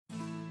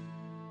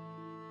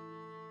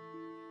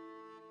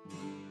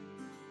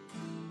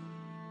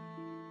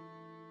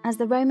As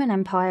the Roman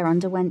Empire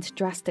underwent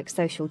drastic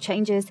social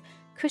changes,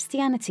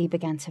 Christianity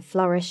began to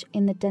flourish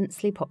in the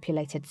densely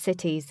populated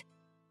cities.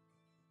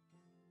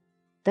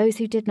 Those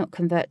who did not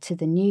convert to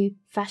the new,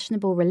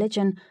 fashionable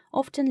religion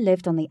often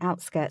lived on the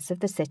outskirts of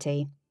the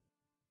city.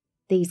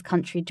 These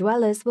country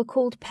dwellers were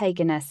called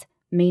paganus,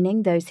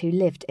 meaning those who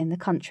lived in the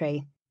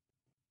country.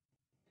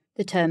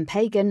 The term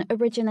pagan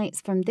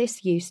originates from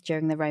this use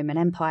during the Roman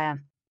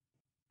Empire.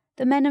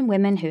 The men and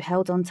women who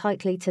held on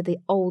tightly to the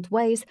old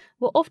ways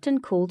were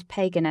often called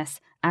paganus,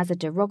 as a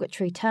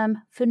derogatory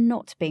term for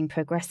not being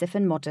progressive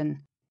and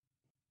modern.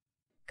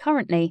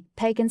 Currently,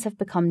 pagans have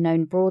become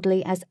known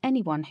broadly as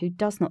anyone who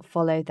does not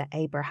follow the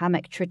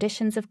Abrahamic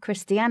traditions of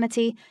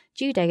Christianity,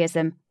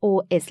 Judaism,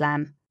 or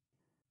Islam.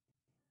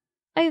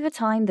 Over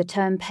time, the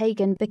term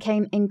pagan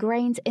became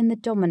ingrained in the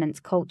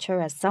dominant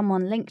culture as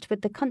someone linked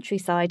with the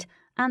countryside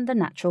and the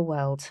natural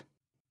world.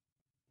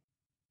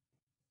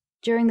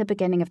 During the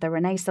beginning of the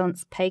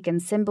Renaissance, pagan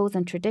symbols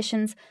and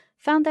traditions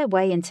found their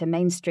way into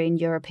mainstream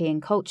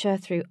European culture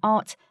through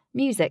art,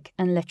 music,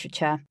 and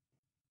literature.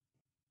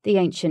 The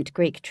ancient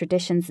Greek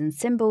traditions and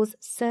symbols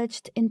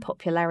surged in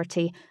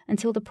popularity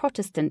until the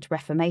Protestant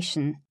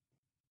Reformation.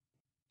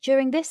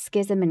 During this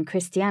schism in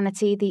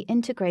Christianity, the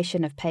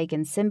integration of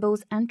pagan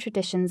symbols and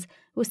traditions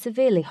was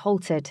severely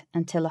halted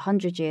until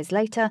 100 years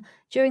later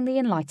during the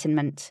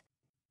Enlightenment.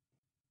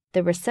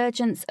 The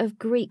resurgence of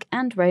Greek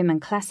and Roman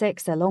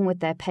classics along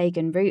with their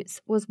pagan roots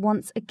was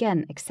once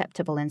again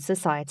acceptable in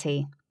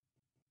society.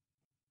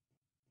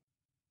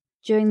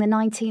 During the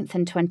 19th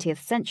and 20th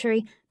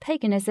century,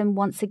 paganism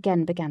once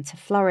again began to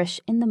flourish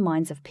in the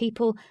minds of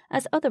people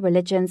as other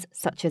religions,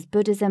 such as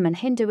Buddhism and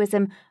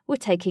Hinduism, were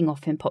taking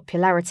off in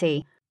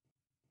popularity.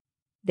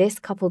 This,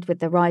 coupled with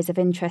the rise of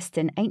interest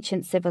in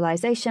ancient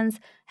civilizations,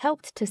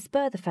 helped to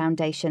spur the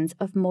foundations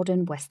of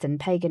modern Western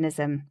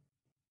paganism.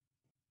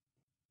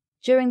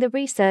 During the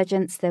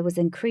resurgence, there was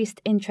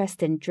increased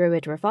interest in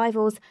Druid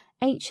revivals,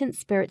 ancient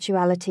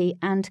spirituality,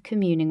 and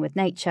communing with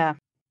nature.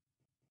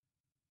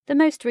 The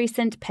most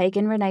recent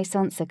pagan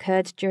renaissance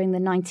occurred during the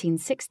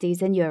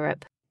 1960s in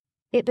Europe.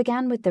 It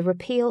began with the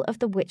repeal of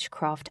the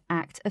Witchcraft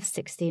Act of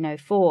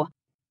 1604.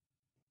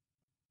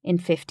 In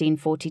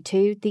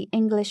 1542, the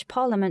English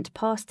Parliament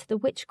passed the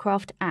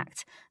Witchcraft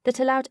Act that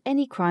allowed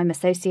any crime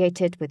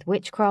associated with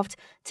witchcraft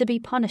to be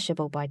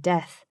punishable by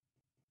death.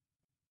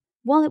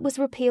 While it was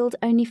repealed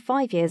only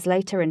 5 years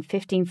later in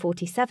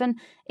 1547,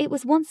 it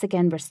was once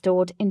again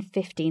restored in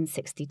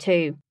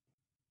 1562.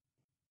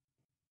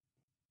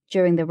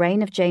 During the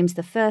reign of James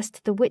I,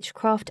 the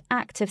Witchcraft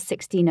Act of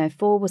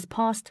 1604 was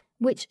passed,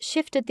 which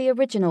shifted the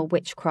original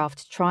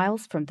witchcraft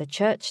trials from the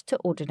church to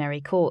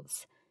ordinary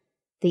courts.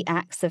 The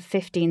Acts of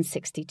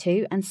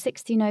 1562 and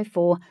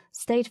 1604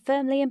 stayed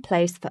firmly in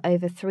place for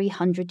over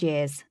 300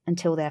 years,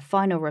 until their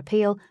final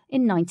repeal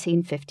in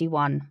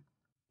 1951.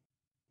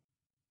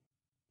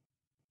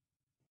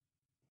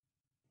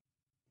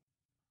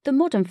 The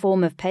modern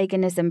form of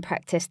paganism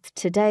practiced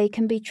today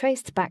can be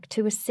traced back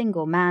to a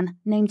single man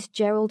named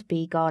Gerald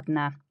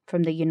Gardner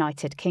from the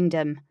United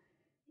Kingdom.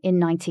 In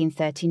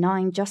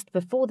 1939, just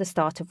before the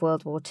start of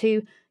World War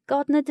II,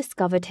 Gardner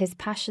discovered his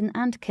passion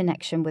and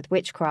connection with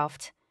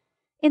witchcraft.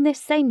 In this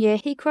same year,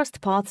 he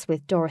crossed paths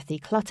with Dorothy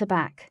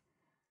Clutterbuck.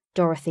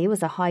 Dorothy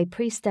was a high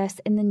priestess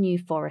in the New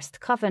Forest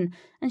Coven,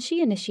 and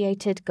she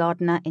initiated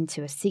Gardner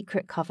into a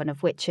secret coven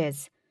of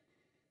witches.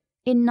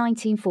 In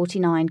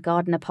 1949,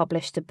 Gardner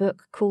published a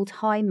book called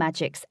High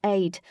Magic's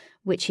Aid,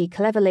 which he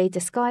cleverly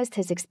disguised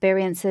his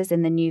experiences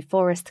in the New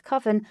Forest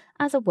Coven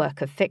as a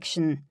work of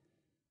fiction.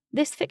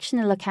 This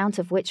fictional account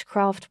of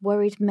witchcraft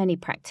worried many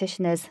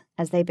practitioners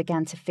as they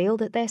began to feel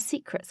that their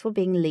secrets were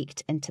being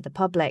leaked into the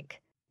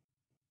public.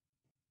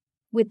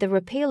 With the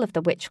repeal of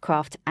the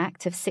Witchcraft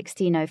Act of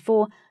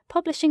 1604,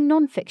 publishing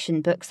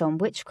non-fiction books on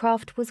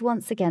witchcraft was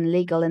once again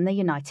legal in the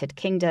United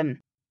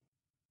Kingdom.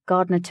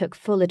 Gardner took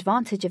full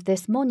advantage of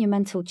this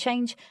monumental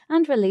change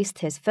and released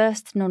his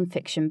first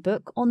non-fiction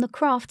book on the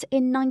craft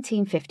in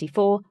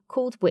 1954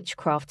 called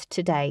Witchcraft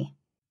Today.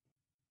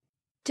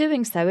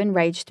 Doing so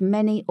enraged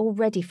many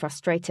already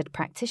frustrated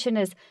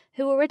practitioners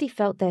who already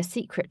felt their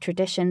secret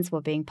traditions were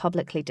being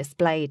publicly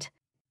displayed.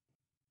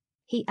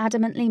 He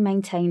adamantly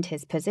maintained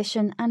his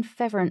position and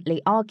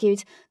fervently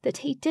argued that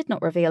he did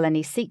not reveal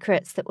any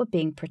secrets that were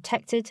being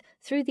protected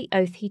through the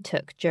oath he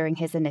took during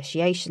his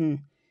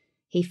initiation.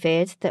 He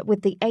feared that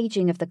with the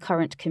aging of the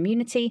current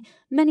community,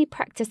 many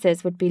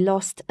practices would be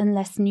lost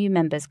unless new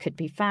members could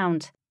be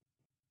found.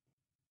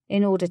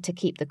 In order to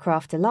keep the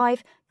craft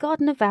alive,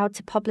 Gardner vowed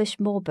to publish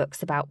more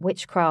books about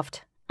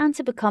witchcraft and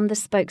to become the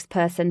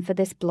spokesperson for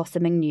this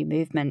blossoming new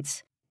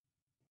movement.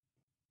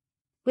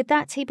 With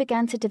that, he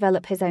began to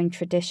develop his own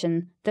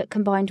tradition that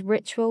combined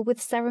ritual with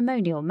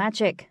ceremonial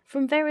magic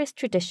from various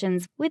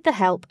traditions with the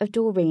help of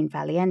Doreen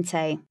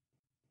Valiente.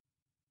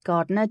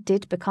 Gardner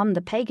did become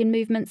the pagan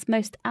movement's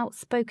most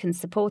outspoken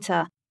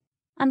supporter,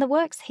 and the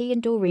works he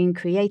and Doreen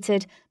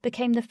created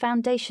became the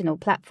foundational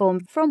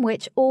platform from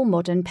which all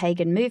modern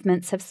pagan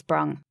movements have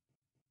sprung.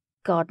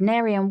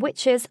 Gardnerian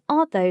witches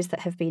are those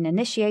that have been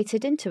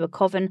initiated into a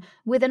coven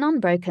with an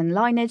unbroken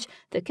lineage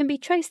that can be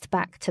traced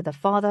back to the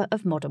father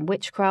of modern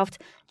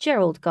witchcraft,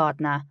 Gerald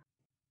Gardner.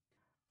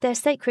 Their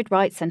sacred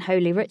rites and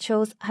holy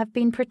rituals have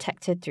been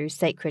protected through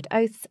sacred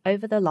oaths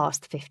over the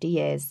last 50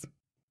 years.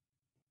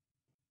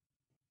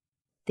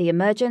 The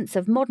emergence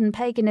of modern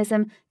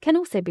paganism can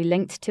also be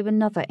linked to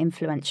another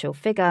influential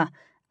figure,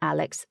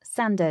 Alex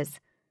Sanders.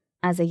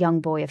 As a young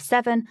boy of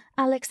 7,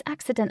 Alex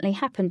accidentally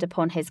happened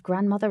upon his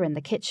grandmother in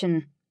the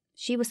kitchen.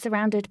 She was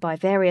surrounded by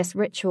various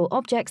ritual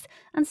objects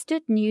and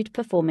stood nude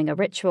performing a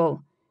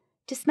ritual.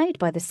 Dismayed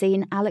by the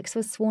scene, Alex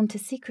was sworn to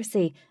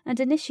secrecy and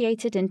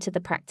initiated into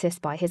the practice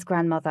by his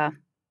grandmother.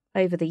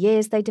 Over the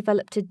years, they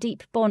developed a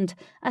deep bond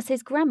as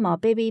his grandma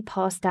Bibi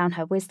passed down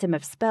her wisdom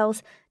of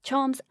spells,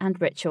 charms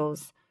and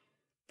rituals.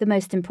 The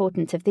most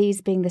important of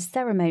these being the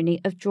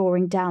ceremony of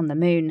drawing down the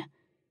moon.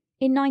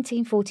 In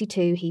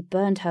 1942, he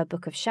burned her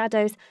Book of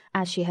Shadows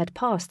as she had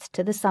passed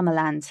to the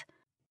Summerland.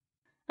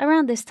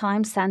 Around this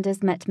time,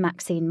 Sanders met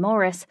Maxine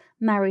Morris,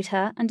 married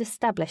her and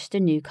established a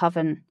new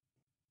coven.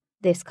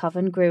 This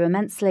coven grew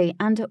immensely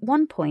and at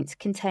one point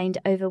contained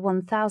over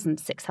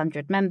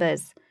 1,600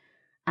 members.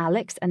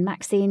 Alex and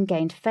Maxine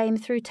gained fame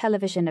through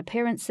television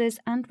appearances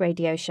and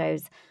radio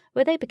shows,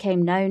 where they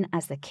became known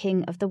as the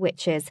King of the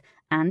Witches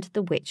and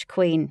the Witch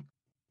Queen.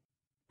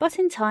 But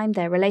in time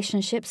their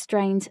relationship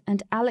strained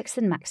and Alex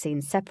and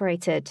Maxine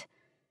separated.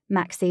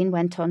 Maxine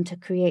went on to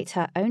create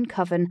her own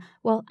coven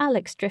while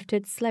Alex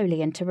drifted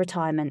slowly into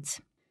retirement.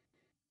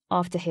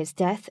 After his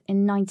death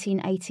in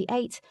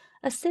 1988,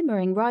 a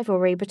simmering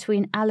rivalry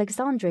between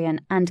Alexandrian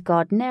and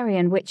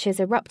Gardnerian witches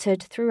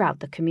erupted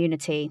throughout the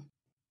community.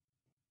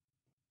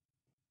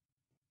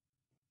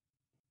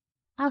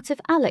 Out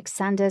of Alex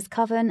Sanders'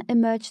 coven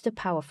emerged a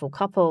powerful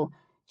couple,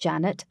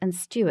 Janet and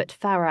Stuart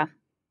Farrer.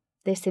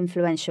 This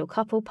influential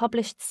couple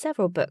published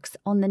several books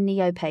on the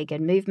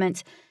Neo-Pagan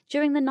movement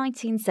during the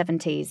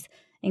 1970s,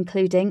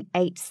 including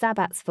 8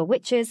 Sabbats for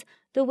Witches,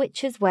 The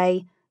Witch's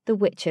Way, The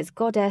Witch's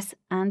Goddess,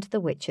 and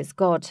The Witch's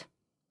God.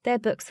 Their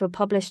books were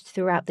published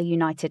throughout the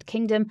United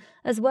Kingdom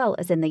as well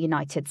as in the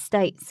United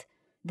States.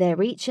 Their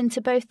reach into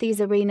both these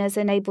arenas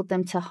enabled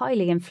them to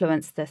highly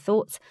influence the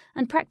thoughts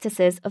and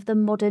practices of the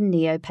modern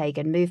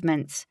neo-pagan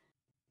movement.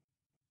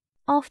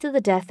 After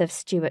the death of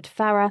Stuart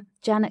Farrer,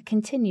 Janet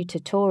continued to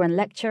tour and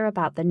lecture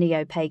about the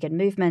neo-pagan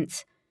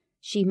movement.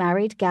 She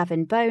married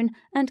Gavin Bone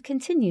and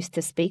continues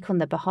to speak on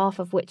the behalf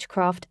of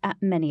witchcraft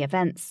at many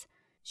events.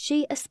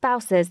 She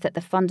espouses that the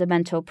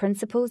fundamental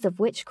principles of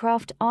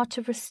witchcraft are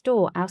to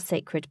restore our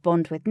sacred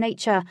bond with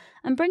nature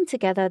and bring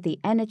together the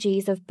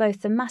energies of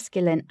both the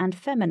masculine and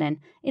feminine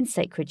in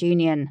sacred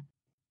union.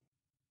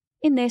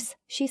 In this,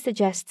 she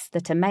suggests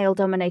that a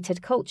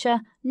male-dominated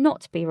culture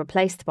not be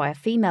replaced by a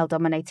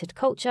female-dominated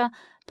culture,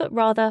 but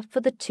rather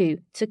for the two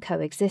to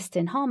coexist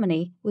in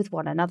harmony with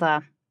one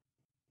another.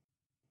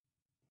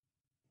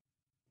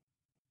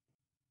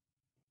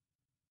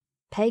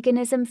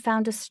 Paganism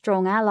found a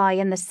strong ally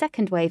in the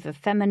second wave of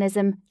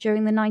feminism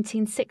during the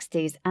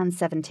 1960s and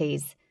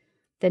 70s.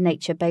 The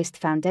nature-based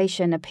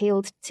foundation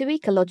appealed to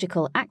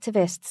ecological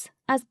activists,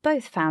 as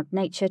both found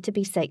nature to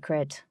be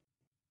sacred.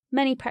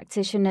 Many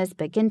practitioners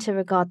begin to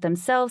regard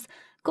themselves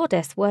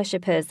goddess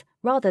worshippers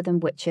rather than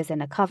witches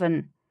in a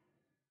coven.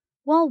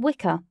 While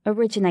Wicca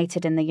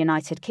originated in the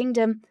United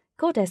Kingdom,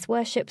 goddess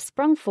worship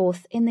sprung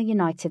forth in the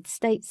United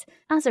States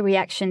as a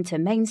reaction to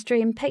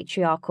mainstream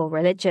patriarchal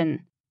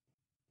religion.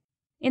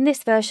 In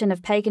this version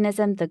of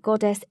paganism, the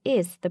goddess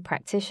is the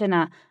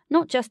practitioner,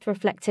 not just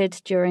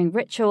reflected during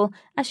ritual,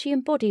 as she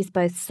embodies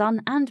both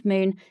sun and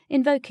moon,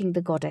 invoking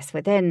the goddess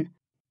within.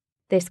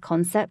 This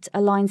concept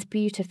aligns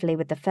beautifully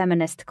with the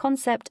feminist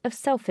concept of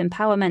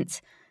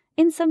self-empowerment.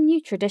 In some new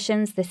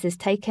traditions, this is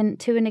taken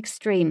to an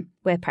extreme,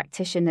 where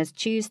practitioners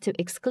choose to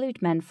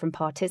exclude men from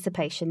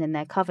participation in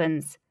their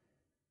covens.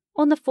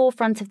 On the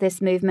forefront of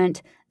this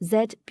movement,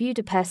 Zed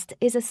Budapest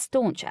is a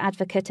staunch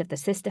advocate of the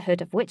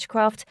sisterhood of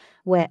witchcraft,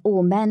 where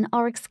all men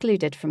are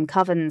excluded from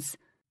covens.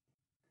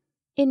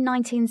 In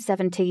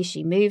 1970,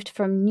 she moved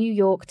from New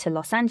York to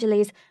Los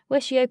Angeles,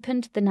 where she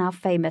opened the now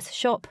famous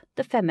shop,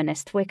 The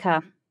Feminist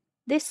Wicca.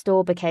 This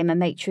store became a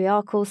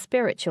matriarchal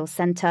spiritual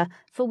center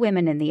for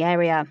women in the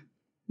area.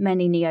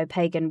 Many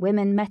neo-pagan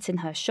women met in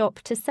her shop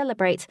to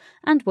celebrate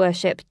and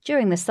worship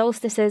during the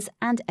solstices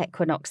and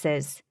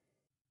equinoxes.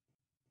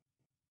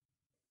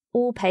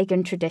 All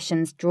pagan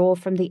traditions draw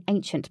from the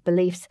ancient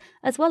beliefs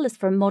as well as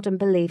from modern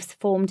beliefs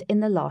formed in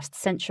the last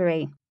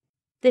century.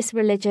 This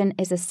religion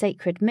is a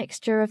sacred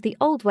mixture of the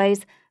old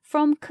ways,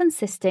 from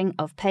consisting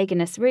of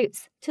paganist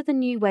roots to the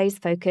new ways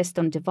focused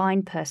on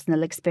divine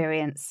personal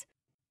experience.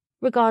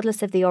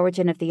 Regardless of the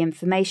origin of the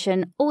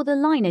information or the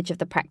lineage of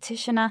the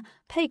practitioner,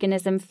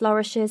 paganism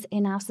flourishes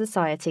in our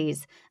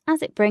societies,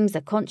 as it brings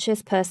a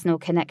conscious personal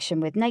connection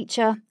with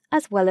nature,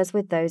 as well as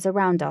with those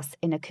around us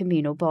in a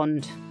communal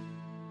bond.